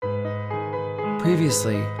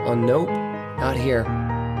Previously on Nope, Not Here.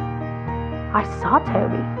 I saw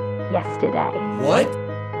Toby yesterday. What?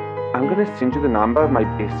 I'm gonna send you the number of my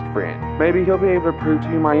best friend. Maybe he'll be able to prove to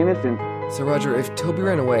you my innocence. So Roger, if Toby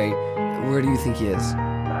ran away, where do you think he is?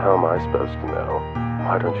 How am I supposed to know?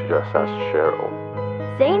 Why don't you just ask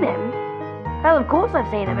Cheryl? Seen him? Hell, of course I've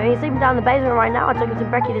seen him. He's sleeping down in the basement right now. I took him to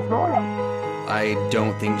brekkie this morning. I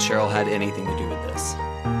don't think Cheryl had anything to do with this.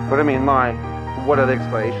 But I mean, like, what other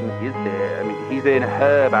explanation is there? I mean, he's in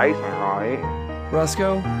her basement, right?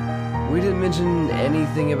 Roscoe, we didn't mention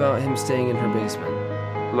anything about him staying in her basement.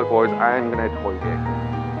 Look, boys, I'm gonna toy you.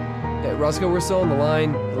 Yeah, Roscoe, we're still on the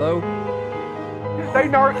line. Hello? They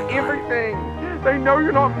know everything. They know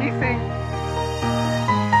you're not missing.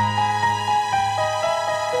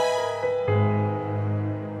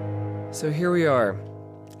 So here we are,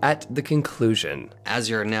 at the conclusion. As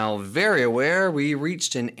you're now very aware, we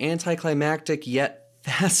reached an anticlimactic yet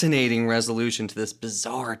fascinating resolution to this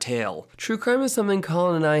bizarre tale. True crime is something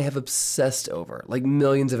Colin and I have obsessed over, like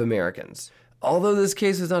millions of Americans. Although this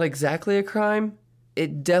case was not exactly a crime,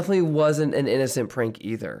 it definitely wasn't an innocent prank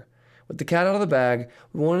either. With the cat out of the bag,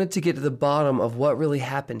 we wanted to get to the bottom of what really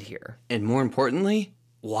happened here. And more importantly,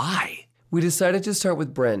 why? We decided to start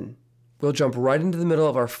with Bryn. We'll jump right into the middle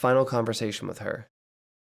of our final conversation with her.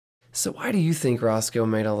 So why do you think Roscoe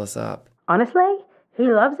made all this up? Honestly, he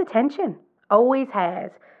loves attention. Always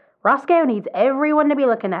has. Roscoe needs everyone to be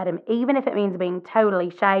looking at him, even if it means being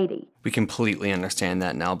totally shady. We completely understand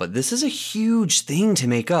that now, but this is a huge thing to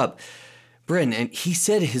make up. Bryn, and he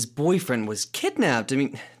said his boyfriend was kidnapped. I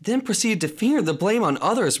mean, then proceeded to finger the blame on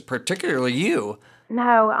others, particularly you.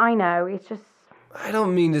 No, I know. It's just... I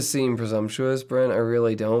don't mean to seem presumptuous, Bryn, I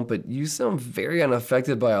really don't, but you sound very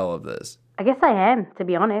unaffected by all of this. I guess I am, to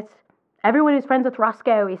be honest. Everyone who's friends with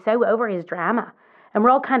Roscoe is so over his drama, and we're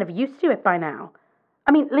all kind of used to it by now.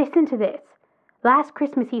 I mean, listen to this. Last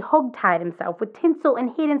Christmas he hog-tied himself with tinsel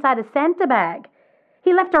and hid inside a Santa bag.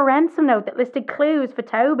 He left a ransom note that listed clues for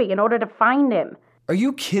Toby in order to find him. Are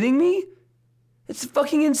you kidding me? It's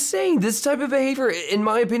fucking insane. This type of behavior, in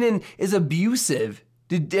my opinion, is abusive.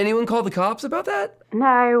 Did anyone call the cops about that?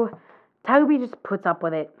 No, Toby just puts up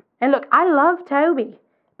with it. And look, I love Toby,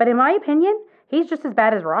 but in my opinion, he's just as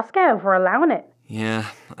bad as Roscoe for allowing it. Yeah,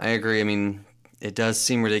 I agree. I mean, it does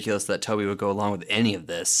seem ridiculous that Toby would go along with any of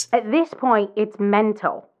this. At this point, it's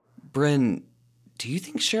mental. Bryn, do you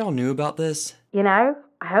think Cheryl knew about this? You know,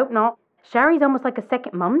 I hope not. Sherry's almost like a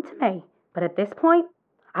second mum to me. But at this point,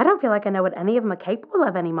 I don't feel like I know what any of them are capable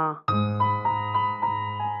of anymore.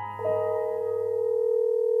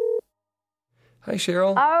 Hi,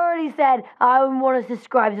 Cheryl. I already said I wouldn't want to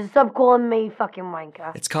subscribe, so stop calling me fucking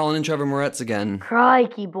wanker. It's Colin and Trevor Moretz again.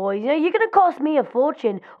 Crikey, boys. You know, you're going to cost me a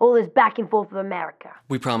fortune, all this back and forth with America.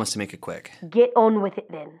 We promise to make it quick. Get on with it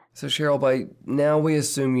then. So, Cheryl, by now we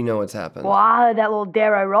assume you know what's happened. Well, I heard that little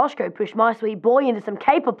Darrow Roscoe pushed my sweet boy into some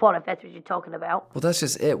caper pot, if that's what you're talking about. Well, that's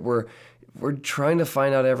just it. We're trying to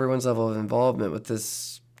find out everyone's level of involvement with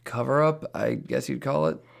this cover-up, I guess you'd call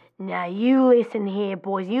it. Now, you listen here,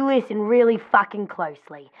 boys. You listen really fucking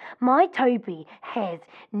closely. My Toby has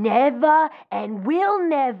never and will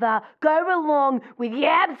never go along with the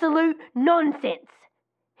absolute nonsense.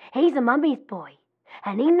 He's a mummy's boy,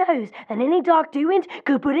 and he knows that any dark doings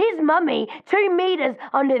could put his mummy 2 meters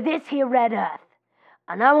under this here red earth.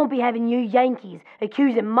 And I won't be having you Yankees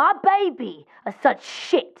accusing my baby of such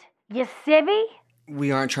shit. You savvy?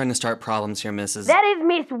 We aren't trying to start problems here, Mrs. That is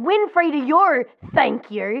Miss Winfrey to your thank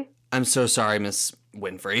you. I'm so sorry, Miss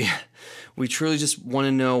Winfrey. We truly just want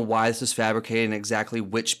to know why this was fabricated and exactly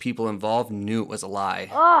which people involved knew it was a lie.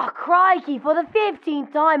 Oh, crikey, for the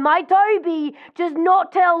 15th time, my Toby does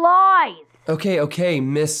not tell lies. Okay,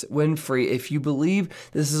 Miss Winfrey, if you believe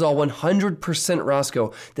this is all 100%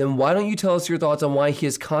 Roscoe, then why don't you tell us your thoughts on why he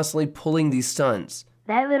is constantly pulling these stunts?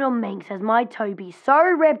 That little minx has my Toby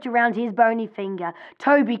so wrapped around his bony finger,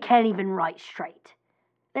 Toby can't even write straight.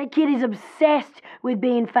 That kid is obsessed with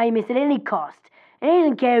being famous at any cost, and he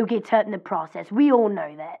doesn't care who gets hurt in the process. We all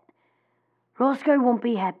know that. Roscoe won't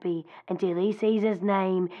be happy until he sees his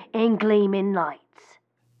name in gleaming lights.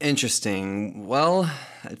 Interesting. Well,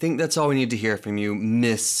 I think that's all we need to hear from you,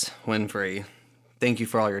 Miss Winfrey. Thank you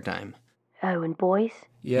for all your time. Oh, and boys,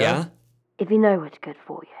 Yeah? if you know what's good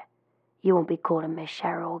for you, you won't be calling Miss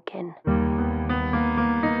Cheryl again.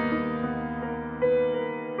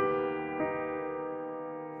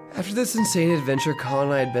 After this insane adventure Colin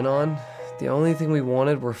and I had been on, the only thing we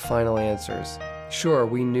wanted were final answers. Sure,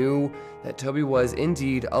 we knew that Toby was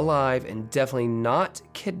indeed alive and definitely not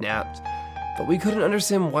kidnapped, but we couldn't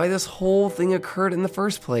understand why this whole thing occurred in the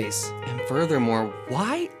first place. And furthermore,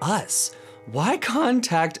 why us? Why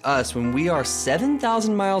contact us when we are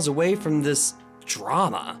 7,000 miles away from this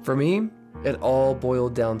drama? For me, it all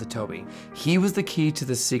boiled down to Toby. He was the key to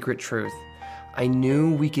the secret truth. I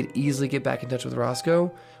knew we could easily get back in touch with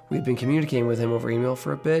Roscoe. We'd been communicating with him over email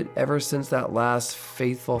for a bit, ever since that last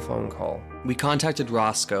faithful phone call. We contacted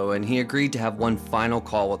Roscoe and he agreed to have one final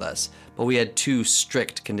call with us, but we had 2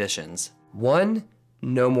 strict conditions. 1,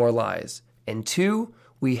 no more lies. And 2,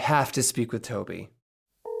 we have to speak with Toby.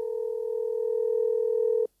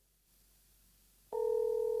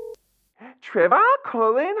 Trevor,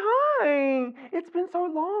 Colin, hi. It's been so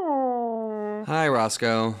long. Hi,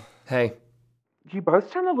 Roscoe. Hey, You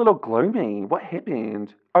both sound a little gloomy. What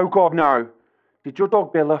happened? Oh God, no. Did your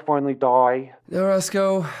dog Bella finally die? no,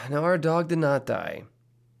 Roscoe, no, our dog did not die.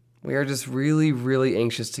 We are just really, really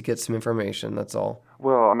anxious to get some information, that's all.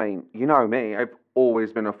 Well, I mean, you know me. I've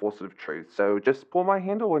always been a force of truth, so just pull my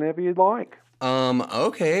handle whenever you'd like.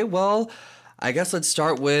 Okay, well, I guess let's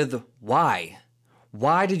start with why.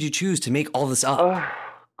 Why did you choose to make all this up?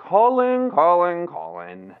 Colin.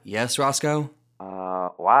 Yes, Roscoe?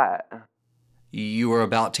 What? You were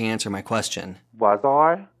about to answer my question. Was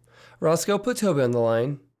I? Roscoe, put Toby on the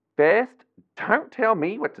line. First, don't tell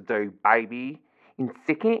me what to do, baby. And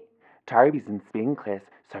second, Toby's in spin class,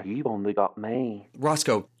 so you've only got me.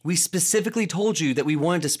 Roscoe, we specifically told you that we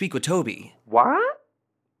wanted to speak with Toby. What?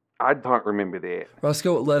 I don't remember that.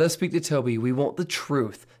 Roscoe, let us speak to Toby. We want the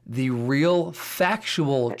truth. The real,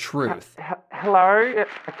 factual truth. Hello?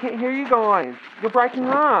 I can't hear you guys. You're breaking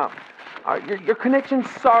up. Your connection's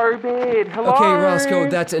so bad. Hello? Okay, Roscoe,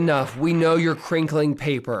 that's enough. We know you're crinkling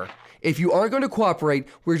paper. If you aren't going to cooperate,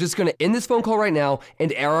 we're just going to end this phone call right now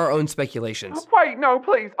and air our own speculations. Wait, no,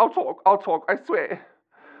 please. I'll talk, I swear.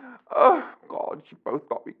 Oh, God, you both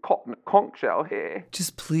got me caught in a conch shell here.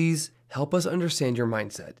 Just please help us understand your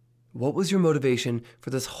mindset. What was your motivation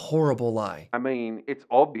for this horrible lie? I mean, it's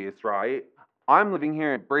obvious, right? I'm living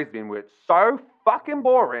here in Brisbane where it's so fucking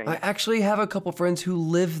boring. I actually have a couple friends who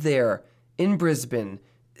live there, in Brisbane.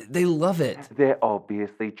 They love it. They're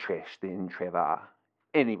obviously trash then, Trevor.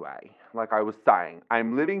 Anyway, like I was saying,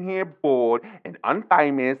 I'm living here bored and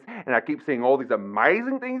unfamous, and I keep seeing all these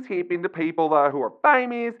amazing things happen to people who are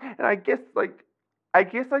famous, and I guess I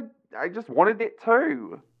just wanted that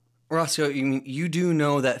too. Roscoe, you do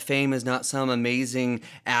know that fame is not some amazing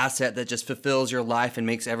asset that just fulfills your life and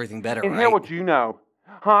makes everything better, And right? how would you know?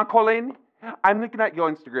 Huh, Colin? I'm looking at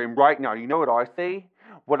your Instagram right now. You know what I see?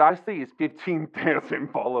 What I see is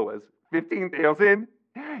 15,000 followers. 15,000?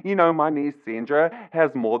 You know, my niece Sandra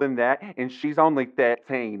has more than that, and she's only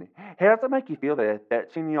 13. How does it make you feel that a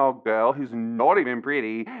 13-year-old girl who's not even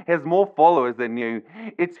pretty has more followers than you?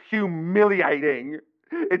 It's humiliating.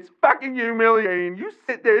 It's fucking humiliating. You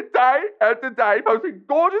sit there day after day posting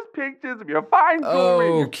gorgeous pictures of your fine jewelry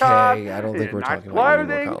and your cars Okay, I don't think and we're nice talking about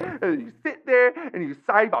it anymore, clothing. Colin. And you sit there and you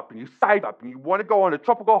save up and you save up and you want to go on a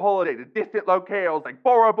tropical holiday to distant locales like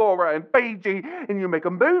Bora Bora and Fiji, and you make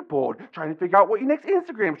a mood board trying to figure out what your next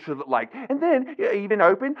Instagram should look like. And then you even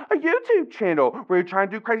open a YouTube channel where you're trying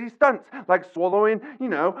to do crazy stunts like swallowing,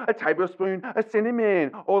 a tablespoon of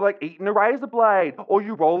cinnamon, or like eating a razor blade, or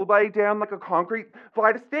you rollerblade down like a concrete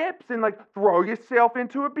flight of steps and like throw yourself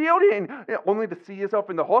into a building, only to see yourself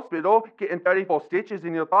in the hospital getting 34 stitches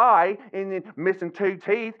in your thigh and then missing 2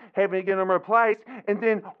 teeth, having to get them replaced, and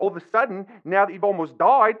then all of a sudden, now that you've almost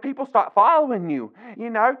died, people start following you.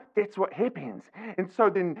 That's what happens. And so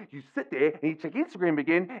then you sit there and you check Instagram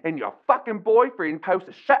again, and your fucking boyfriend posts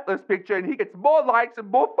a shirtless picture and he gets more likes and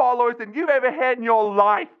more followers than you've ever had in your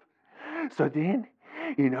life. So then,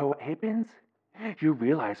 you know what happens? You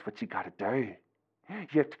realize what you gotta do.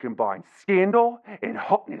 You have to combine scandal and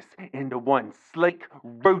hotness into one sleek,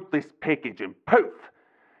 ruthless package, and poof!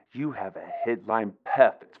 You have a headline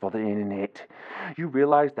perfect for the internet. You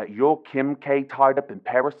realize that your Kim K tied up in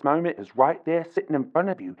Paris moment is right there sitting in front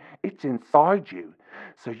of you. It's inside you.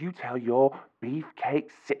 So you tell your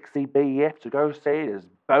beefcake sexy BF to go stay at his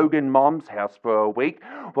bogan mom's house for a week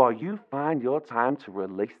while you find your time to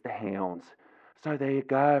release the hounds. So there you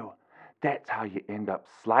go. That's how you end up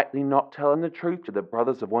slightly not telling the truth to the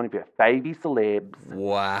brothers of one of your favy celebs.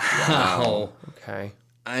 Wow. Okay.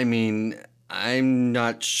 I mean, I'm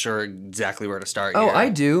not sure exactly where to start Oh, here. I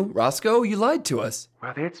do. Roscoe, you lied to us.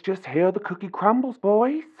 Well, that's just how the cookie crumbles,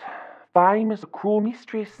 boys. Fame is a cruel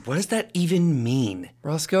mistress. What does that even mean?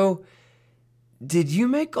 Roscoe, did you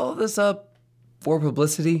make all this up for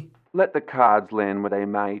publicity? Let the cards land where they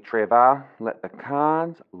may, Trevor. Let the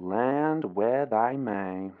cards land where they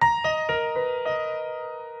may.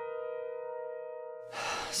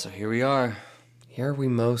 So here we are. Here we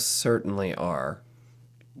most certainly are.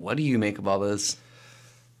 What do you make of all this?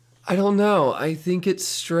 I don't know. I think it's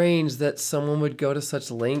strange that someone would go to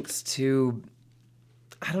such lengths to,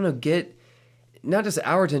 I don't know, get not just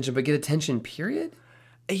our attention, but get attention, period.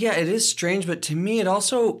 Yeah, it is strange, but to me, it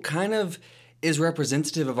also kind of is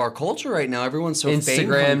representative of our culture right now. Everyone's so Instagram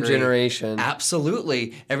fame-hungry. generation.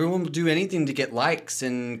 Absolutely. Everyone will do anything to get likes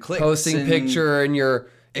and clicks. Posting picture in your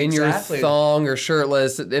Exactly. thong or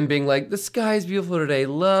shirtless and being like, the sky's beautiful today,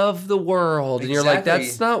 love the world. And you're like, Exactly.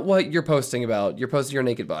 that's not what you're posting about. You're posting your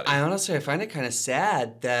naked body. I honestly find it kind of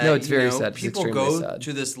sad that No, it's very sad. It's people extremely go sad.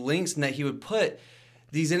 to this lengths and that he would put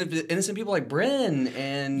these innocent people like Bryn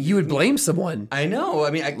and You would blame someone. I know.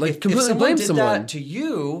 I mean, Like, if completely someone blame did someone. that to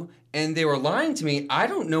you and they were lying to me, I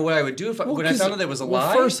don't know what I would do if when I found out that was a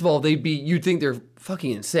lie. First of all, you'd think they're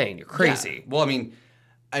fucking insane. You're crazy. Yeah. Well,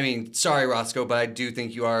 I mean, sorry, Roscoe, but I do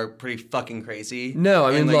think you are pretty fucking crazy. No,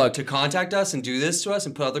 I mean, And, like, look. to contact us and do this to us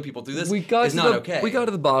and put other people through this We got is to not the, okay. We got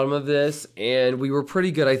to the bottom of this, and we were pretty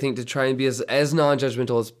good, I think, to try and be as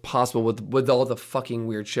non-judgmental as possible with all the fucking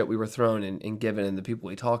weird shit we were thrown and given and the people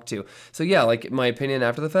we talked to. So yeah, like, my opinion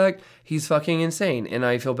after the fact, he's fucking insane, and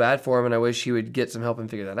I feel bad for him, and I wish he would get some help and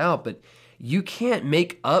figure that out, but you can't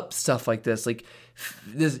make up stuff like this. Like,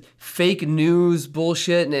 this fake news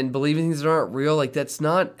bullshit and believing things that aren't real, like, that's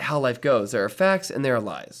not how life goes. There are facts and there are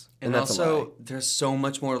lies. And that's a lie. also, there's so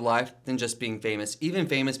much more to life than just being famous. Even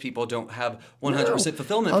famous people don't have 100%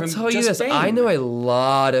 fulfillment I'll from tell you just this. fame. I know a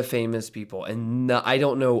lot of famous people, and I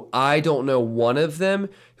don't know one of them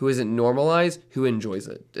who isn't normalized who enjoys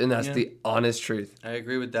it, and that's the honest truth. I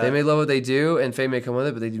agree with that. They may love what they do, and fame may come with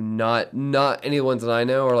it, but they do not. Not any ones that I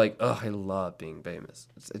know are like, oh, I love being famous.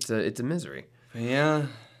 It's a misery. Yeah.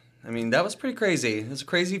 I mean, that was pretty crazy. It was a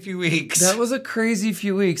crazy few weeks. That was a crazy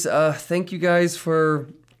few weeks. Thank you guys for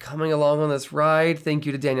coming along on this ride. Thank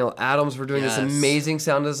you to Danielle Adams for doing this Yes. amazing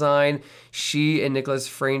sound design. She and Nicholas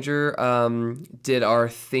Franger did our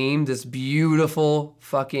theme, this beautiful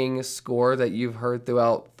fucking score that you've heard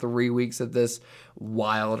throughout 3 weeks of this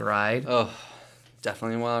wild ride. Oh,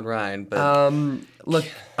 definitely a wild ride. But Look,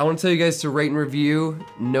 I want to tell you guys to rate and review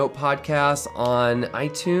Nope Podcast on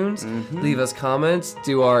iTunes. Leave us comments.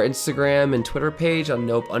 Do our Instagram and Twitter page on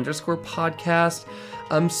Nope_podcast.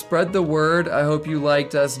 Spread the word. I hope you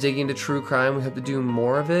liked us digging into true crime. We hope to do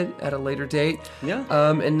more of it at a later date. Yeah.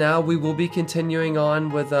 And now we will be continuing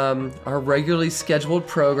on with our regularly scheduled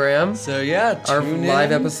program. so, yeah, Our tune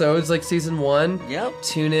live in. episodes like season 1. Yep.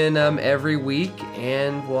 Tune in every week,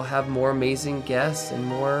 and we'll have more amazing guests and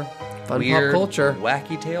more fun Weird, pop culture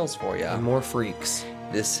wacky tales for you. and more freaks.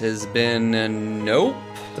 This has been Nope.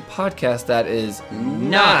 The podcast that is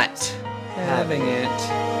Not having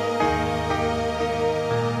it.